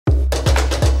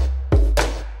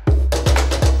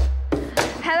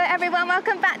everyone,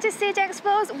 welcome back to CJ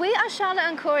Explores. We are Charlotte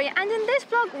and Corey, and in this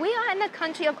vlog we are in the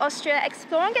country of Austria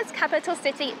exploring its capital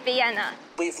city, Vienna.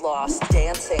 We've lost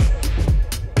dancing.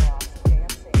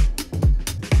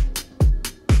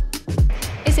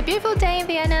 It's a beautiful day in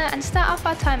Vienna, and to start off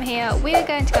our time here, we are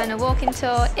going to go on a walking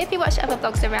tour. If you watch other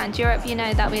vlogs around Europe, you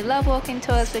know that we love walking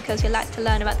tours because we like to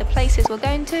learn about the places we're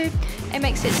going to. It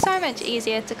makes it so much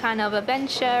easier to kind of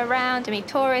adventure around and meet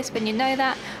tourists when you know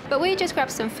that. But we just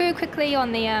grabbed some food quickly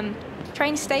on the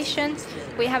train station.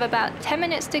 We have about 10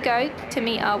 minutes to go to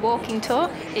meet our walking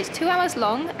tour. It's 2 hours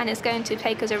long and it's going to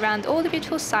take us around all the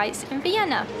beautiful sites in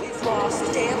Vienna. We've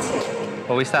lost dancing.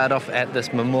 Well, we started off at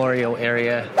this memorial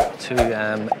area to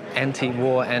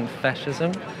anti-war and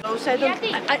fascism. So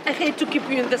I hate to keep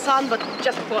you in the sun, but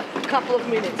just for a couple of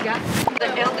minutes, yeah?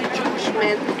 The elderly Jewish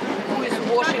man who is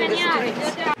washing the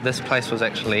streets. This place was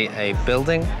actually a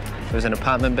building. It was an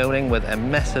apartment building with a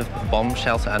massive bomb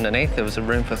shelter underneath. There was a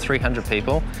room for 300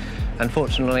 people.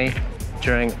 Unfortunately,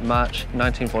 during March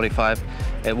 1945,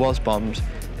 it was bombed.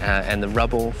 And the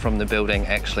rubble from the building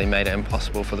actually made it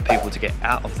impossible for the people to get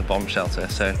out of the bomb shelter,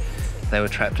 so they were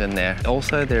trapped in there.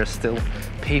 Also, there are still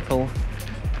people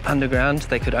underground.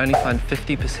 They could only find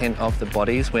 50% of the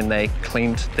bodies when they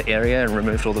cleaned the area and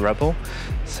removed all the rubble,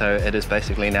 so it is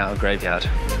basically now a graveyard.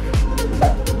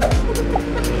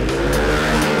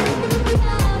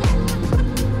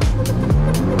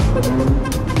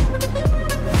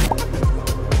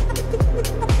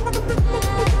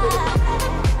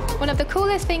 The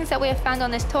coolest things that we have found on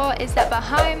this tour is that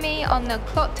behind me on the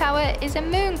clock tower is a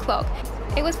moon clock.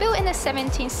 It was built in the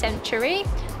 17th century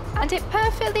and it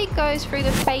perfectly goes through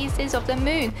the phases of the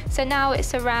moon. So now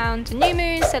it's around a new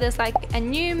moon, so there's like a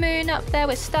new moon up there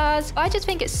with stars. I just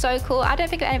think it's so cool. I don't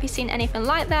think I've ever seen anything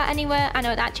like that anywhere, and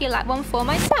I would actually like one for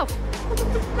myself.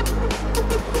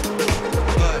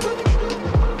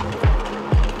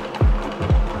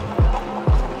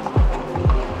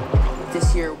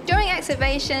 During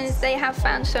excavations, they have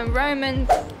found some Roman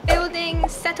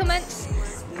buildings,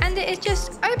 settlements, and it is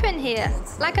just open here,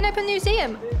 like an open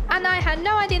museum. And I had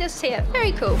no idea this was here.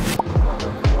 Very cool.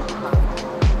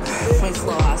 We've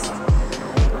lost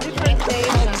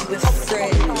hugs with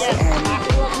friends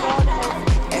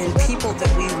and people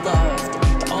that we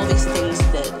loved. All these things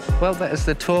that... Well, that is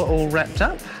the tour all wrapped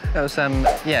up. It was,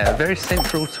 yeah, a very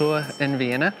central tour in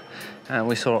Vienna.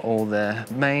 We saw all the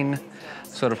main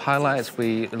sort of highlights.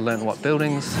 We learned what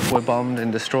buildings were bombed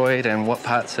and destroyed and what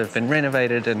parts have been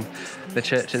renovated, and the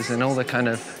churches and all the kind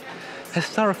of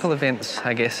historical events,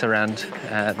 I guess, around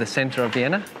the centre of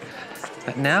Vienna.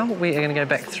 But now we are going to go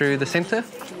back through the centre,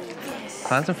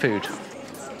 find some food.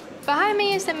 Behind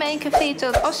me is the main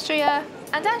Cathedral of Austria,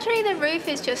 and actually the roof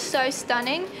is just so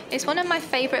stunning. It's one of my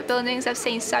favourite buildings I've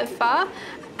seen so far.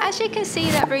 As you can see,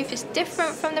 that roof is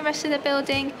different from the rest of the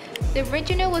building. The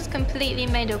original was completely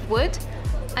made of wood,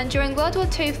 and during World War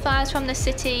II, fires from the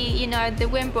city, you know, the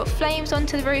wind brought flames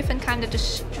onto the roof and kind of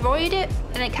destroyed it,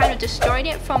 and it kind of destroyed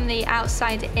it from the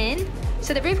outside in.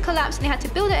 So the roof collapsed and they had to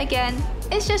build it again.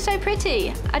 It's just so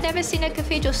pretty. I've never seen a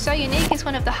cathedral so unique. It's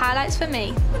one of the highlights for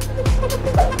me.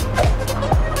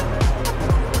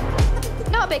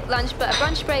 Not a big lunch, but a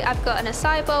brunch break. I've got an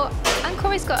açai bowl, and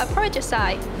Corey's got a porridge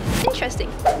açai. Interesting,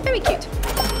 very cute.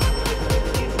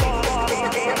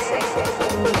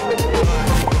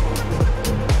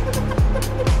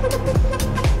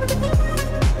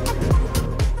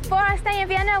 For our stay in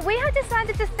Vienna, we have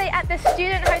decided to stay at the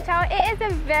Student Hotel. It is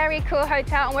a very cool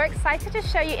hotel and we're excited to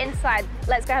show you inside.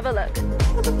 Let's go have a look.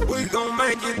 We gon'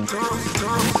 make it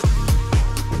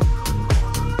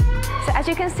So as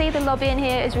you can see, the lobby in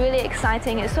here is really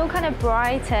exciting. It's all kind of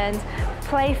bright and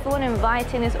playful and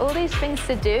inviting. There's all these things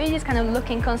to do. You're just kind of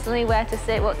looking constantly where to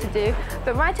sit, what to do.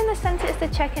 But right in the center is the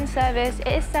check-in service. It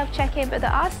is self-check-in, but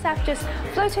there are staff just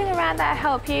floating around that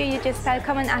help you. You just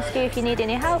come and ask you if you need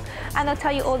any help, and they'll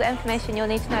tell you all the information you'll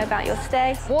need to know about your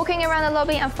stay. Walking around the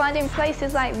lobby and finding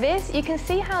places like this, you can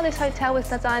see how this hotel was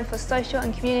designed for social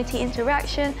and community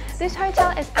interaction. This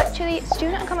hotel is actually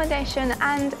student accommodation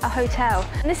and a hotel.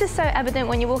 And this is so evident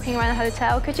when you're walking around a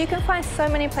hotel, because you can find so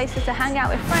many places to hang out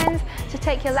with friends, to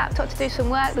take your laptop to do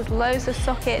some work. There's loads of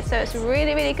sockets, so it's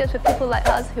really, really good for people like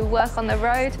us who work on the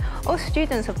road, or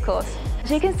students, of course.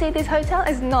 As you can see, this hotel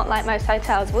is not like most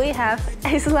hotels. We have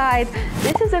a slide.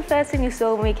 This is the first thing we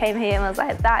saw when we came here, and I was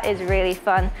like, that is really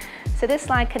fun. So this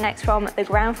slide connects from the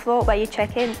ground floor where you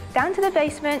check in down to the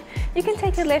basement. You can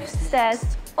take a lift, stairs,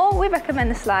 or we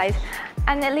recommend the slide.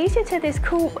 And it leads you to this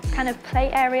cool kind of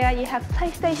play area. You have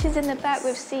playstations in the back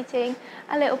with seating,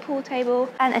 a little pool table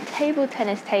and a table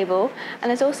tennis table. And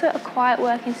there's also a quiet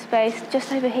working space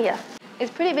just over here. It's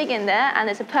pretty big in there, and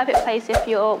it's a perfect place if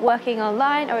you're working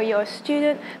online or you're a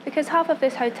student, because half of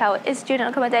this hotel is student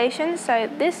accommodation, so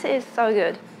this is so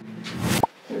good.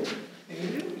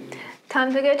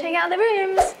 Time to go check out the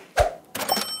rooms.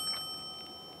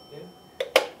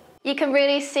 You can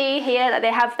really see here that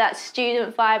they have that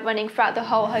student vibe running throughout the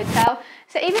whole hotel.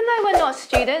 So even though we're not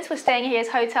students, we're staying here as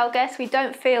hotel guests, we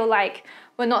don't feel like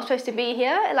we're not supposed to be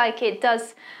here. Like, it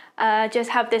does just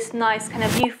have this nice kind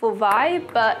of youthful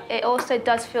vibe, but it also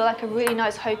does feel like a really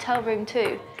nice hotel room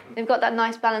too. They've got that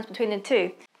nice balance between the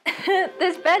two.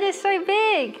 This bed is so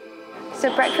big.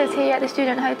 So breakfast here at the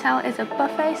student hotel is a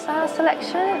buffet style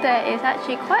selection. There is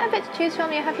actually quite a bit to choose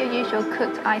from. You have your usual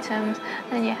cooked items,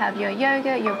 and then you have your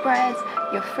yogurt, your breads,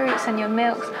 your fruits and your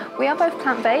milks. We are both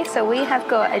plant-based, so we have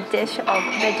got a dish of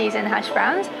veggies and hash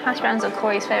browns. Hash browns are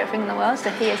Corey's favourite thing in the world, so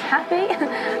he is happy.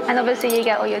 And obviously you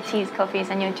get all your teas, coffees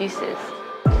and your juices.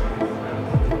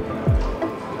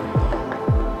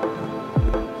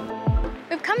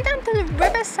 We've come down to the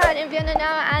riverside in Vienna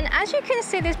now, and as you can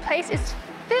see, this place is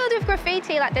filled with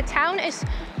graffiti. Like, the town is,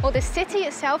 or the city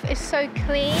itself is so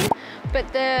clean, but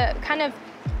the kind of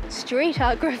street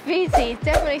art graffiti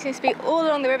definitely seems to be all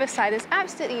along the riverside. There's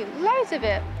absolutely loads of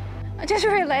it. I just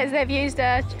realised they've used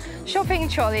shopping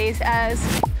trolleys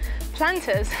as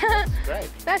planters. Great.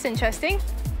 That's interesting.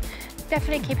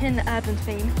 Definitely keeping in the urban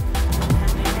theme.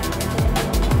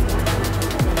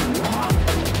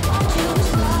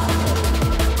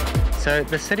 So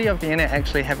the city of Vienna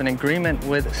actually have an agreement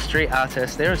with street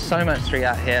artists. There is so much street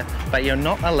art here, but you're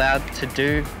not allowed to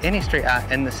do any street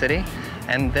art in the city.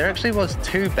 And there actually was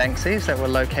 2 Banksies that were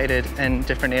located in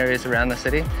different areas around the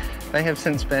city. They have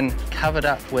since been covered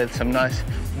up with some nice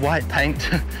white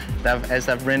paint as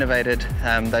they've renovated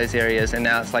those areas, and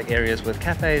now it's like areas with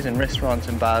cafes and restaurants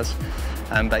and bars.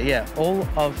 But yeah, all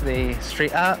of the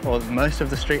street art, or most of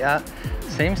the street art,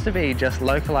 seems to be just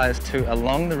localized to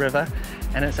along the river.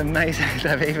 And it's amazing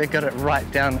they've even got it right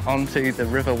down onto the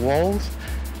river walls,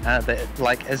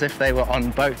 like as if they were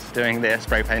on boats doing their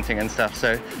spray painting and stuff.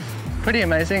 So pretty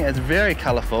amazing. It's very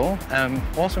colourful.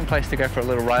 Awesome place to go for a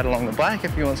little ride along the bike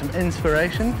if you want some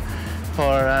inspiration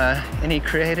for any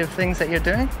creative things that you're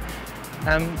doing.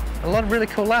 A lot of really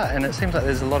cool art, and it seems like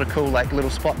there's a lot of cool like little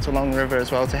spots along the river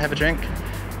as well to have a drink,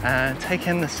 take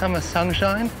in the summer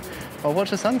sunshine, or watch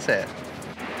the sunset.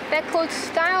 They're called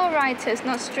style writers,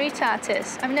 not street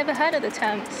artists. I've never heard of the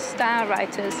term style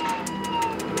writers.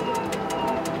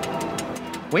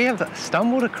 We have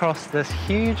stumbled across this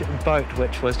huge boat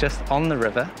which was just on the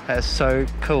river. It's so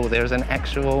cool. There's an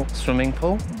actual swimming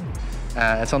pool.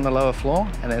 It's on the lower floor,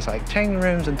 and there's like changing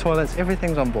rooms and toilets,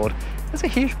 everything's on board. It's a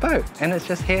huge boat, and it's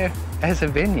just here as a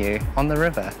venue on the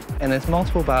river. And there's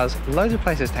multiple bars, loads of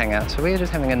places to hang out, so we're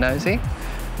just having a nosy.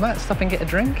 Might stop and get a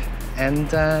drink, and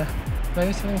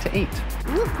maybe something to eat.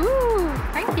 Woohoo!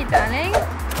 Thank you, darling.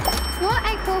 What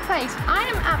a cool place. I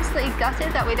am absolutely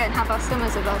gutted that we don't have our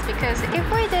swimmers with us, because if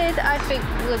we did, I think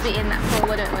we'd be in that pool,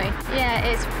 wouldn't we? Yeah,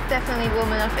 it's definitely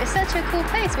warm enough. It's such a cool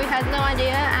place. We had no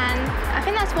idea, and I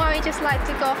think that's why we just like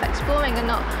to go off exploring and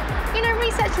not, you know,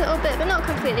 research a little bit, but not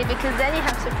completely, because then you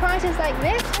have surprises like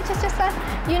this, which is just a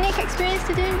unique experience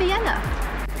to do in Vienna.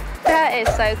 That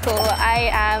is so cool. I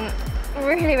am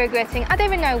really regretting. I don't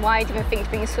even know why I didn't think to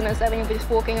bring swimmers there when you were just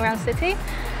walking around the city.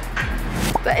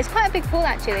 But it's quite a big pool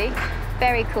actually.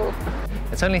 Very cool.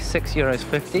 It's only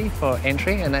 €6.50 for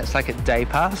entry, and that's like a day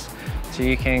pass. So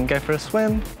you can go for a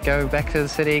swim, go back to the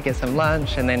city, get some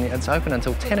lunch, and then it's open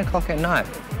until 10 o'clock at night.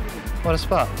 What a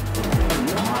spot.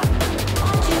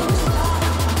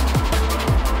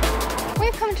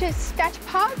 We've come to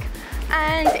Stadtpark,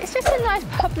 and it's just a nice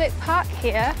public park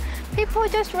here. People are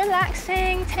just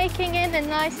relaxing, taking in the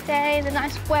nice day, the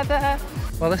nice weather.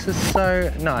 Well, this is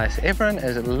so nice. Everyone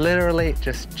is literally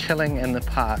just chilling in the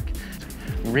park,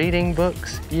 reading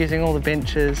books, using all the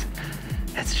benches.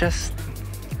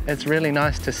 It's really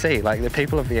nice to see. Like, the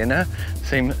people of Vienna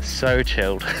seem so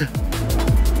chilled.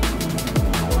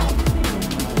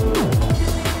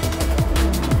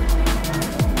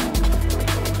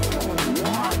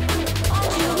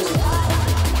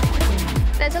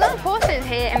 There's a lot of horses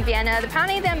here in Vienna.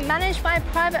 Apparently they're managed by a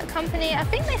private company. I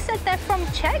think they said they're from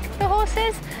Czech, the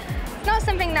horses. It's not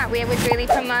something that we would really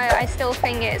promote. I still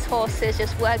think it's horses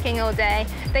just working all day.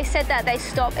 They said that they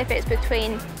stop if it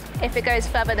goes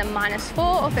further than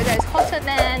 -4, or if it goes hotter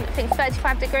than, I think,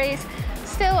 35 degrees.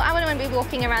 Still, I wouldn't want to be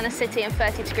walking around the city in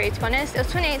 30 degrees, to be honest. It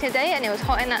was 28 today and it was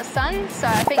hot in that sun, so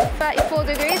I think 34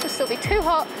 degrees would still be too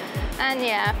hot. And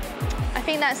yeah, I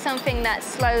think that's something that's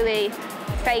slowly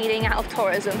fading out of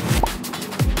tourism.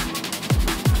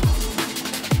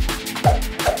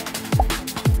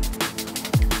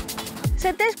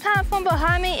 So this platform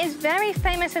behind me is very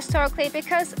famous historically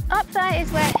because up there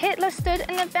is where Hitler stood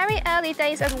in the very early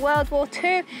days of World War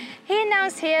II. He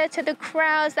announced here to the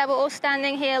crowds that were all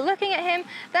standing here looking at him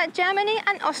that Germany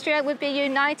and Austria would be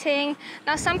uniting.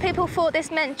 Now some people thought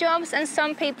this meant jobs and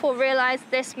some people realized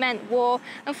this meant war.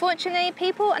 Unfortunately,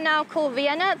 people now call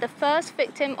Vienna the first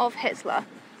victim of Hitler.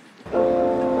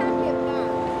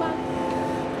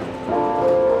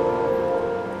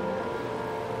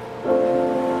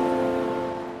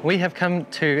 We have come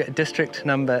to district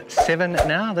number 7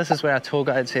 now. This is where our tour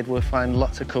guide said we'll find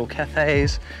lots of cool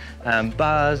cafes,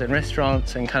 bars and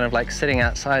restaurants and kind of like sitting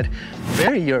outside,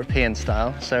 very European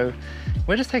style. So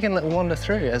we're just taking a little wander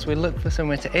through as we look for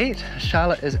somewhere to eat.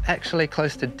 Charlotte is actually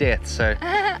close to death, so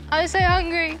I'm so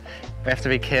hungry. We have to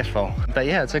be careful. But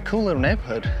yeah, it's a cool little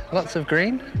neighborhood. Lots of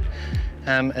green.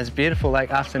 It's beautiful like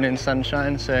afternoon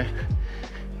sunshine, so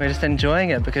we're just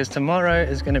enjoying it because tomorrow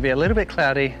is going to be a little bit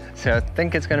cloudy, so I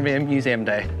think it's going to be a museum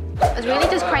day. I was really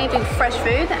just craving fresh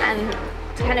food and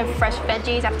kind of fresh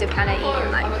veggies after kind of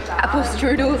eating like apple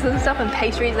strudels and stuff and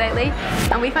pastries lately.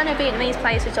 And we found a Vietnamese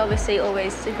place which obviously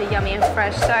always super yummy and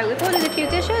fresh. So we've ordered a few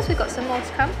dishes, we've got some more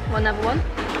to come, another one.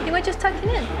 And we're just tucking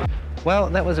in. Well,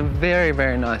 that was a very,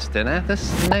 very nice dinner.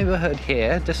 This neighborhood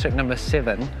here, district number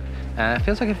 7,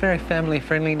 feels like a very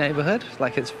family-friendly neighborhood.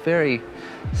 Like it's very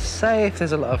safe.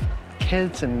 There's a lot of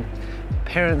kids and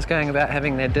parents going about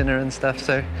having their dinner and stuff.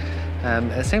 So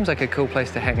it seems like a cool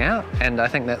place to hang out. And I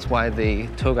think that's why the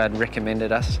tour guide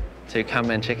recommended us to come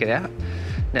and check it out.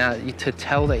 Now, to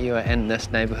tell that you are in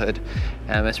this neighborhood,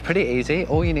 it's pretty easy.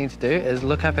 All you need to do is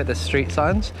look up at the street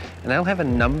signs and they'll have a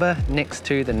number next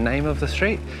to the name of the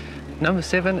street. Number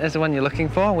 7 is the one you're looking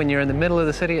for. When you're in the middle of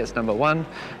the city, it's number 1.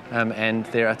 And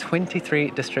there are 23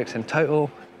 districts in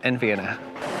total in Vienna.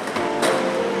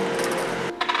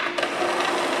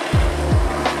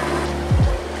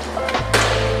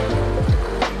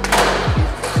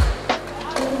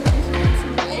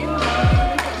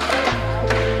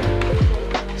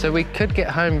 So we could get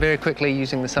home very quickly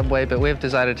using the subway, but we've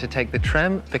decided to take the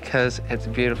tram because it's a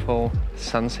beautiful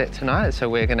sunset tonight, so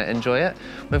we're going to enjoy it.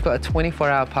 We've got a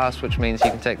 24-hour pass, which means you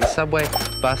can take the subway,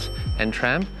 bus and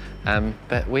tram,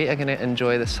 but we are going to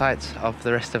enjoy the sights of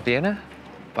the rest of Vienna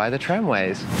by the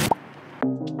tramways.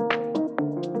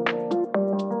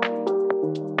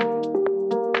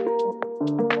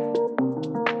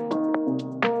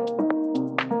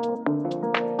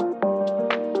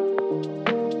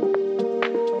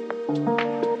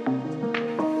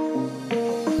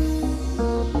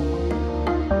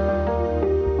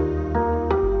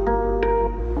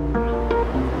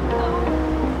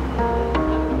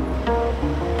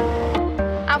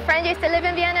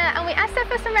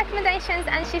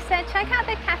 And she said, check out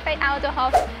the Cafe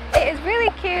Adlerhof. It is really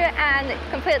cute and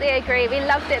completely agree. We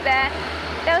loved it there.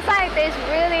 There was like this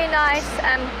really nice,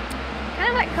 kind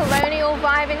of like colonial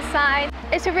vibe inside.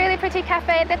 It's a really pretty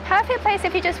cafe. The perfect place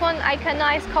if you just want like a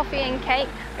nice coffee and cake.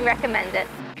 We recommend it.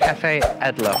 Cafe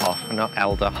Adlerhof, not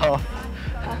Alderhof.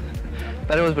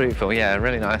 But it was beautiful, yeah,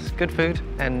 really nice. Good food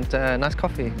and nice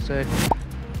coffee, so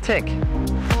tick.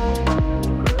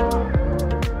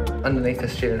 Underneath the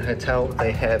student hotel,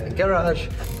 they have a garage,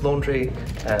 laundry,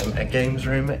 a games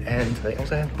room, and they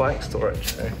also have bike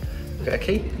storage. So we've got a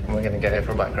key, and we're going to go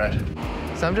for a bike ride.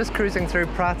 So I'm just cruising through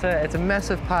Prater. It's a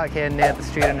massive park here near the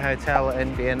student hotel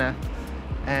in Vienna,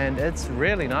 and it's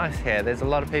really nice here. There's a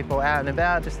lot of people out and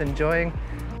about, just enjoying.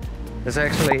 It's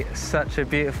actually such a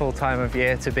beautiful time of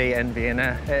year to be in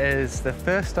Vienna. It is the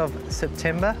 1st of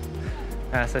September,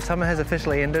 so summer has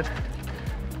officially ended.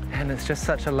 And it's just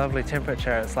such a lovely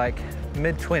temperature. It's like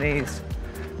mid-20s,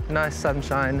 nice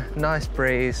sunshine, nice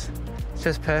breeze. It's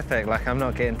just perfect. Like I'm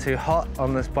not getting too hot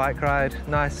on this bike ride.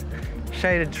 Nice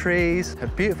shaded trees. A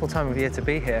beautiful time of year to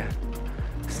be here.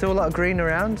 Still a lot of green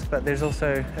around, but there's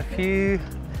also a few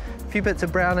bits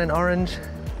of brown and orange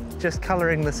just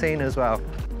coloring the scene as well.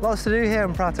 Lots to do here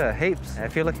in Prater, heaps.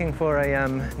 If you're looking for a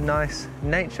nice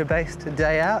nature-based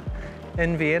day out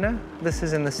in Vienna, this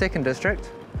is in the 2nd district.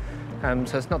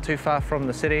 So it's not too far from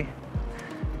the city,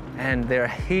 and there are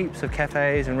heaps of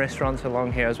cafes and restaurants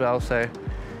along here as well, so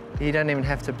you don't even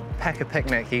have to pack a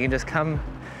picnic. You can just come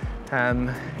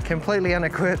completely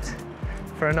unequipped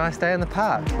for a nice day in the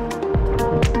park.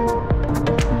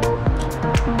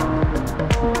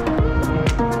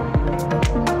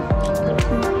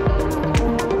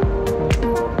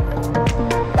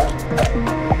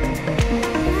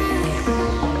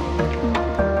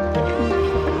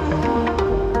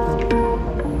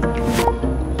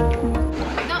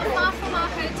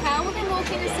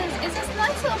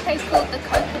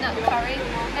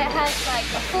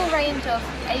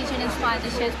 Asian-inspired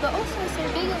dishes, but also some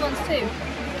vegan ones too.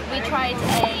 We tried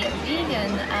a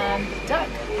vegan duck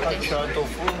dish.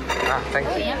 Thank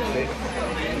you.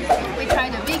 Yeah. We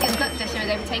tried a vegan duck dish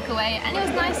over takeaway, and it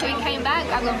was nice. So we came back.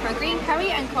 I've gone for a green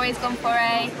curry, and Corey's gone for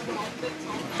a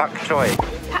Pak choy.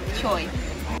 pak choy.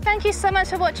 Thank you so much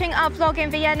for watching our vlog in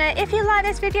Vienna. If you like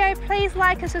this video, please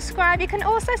like and subscribe. You can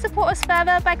also support us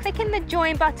further by clicking the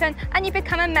join button and you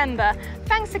become a member.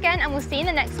 Thanks again, and we'll see you in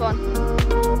the next one.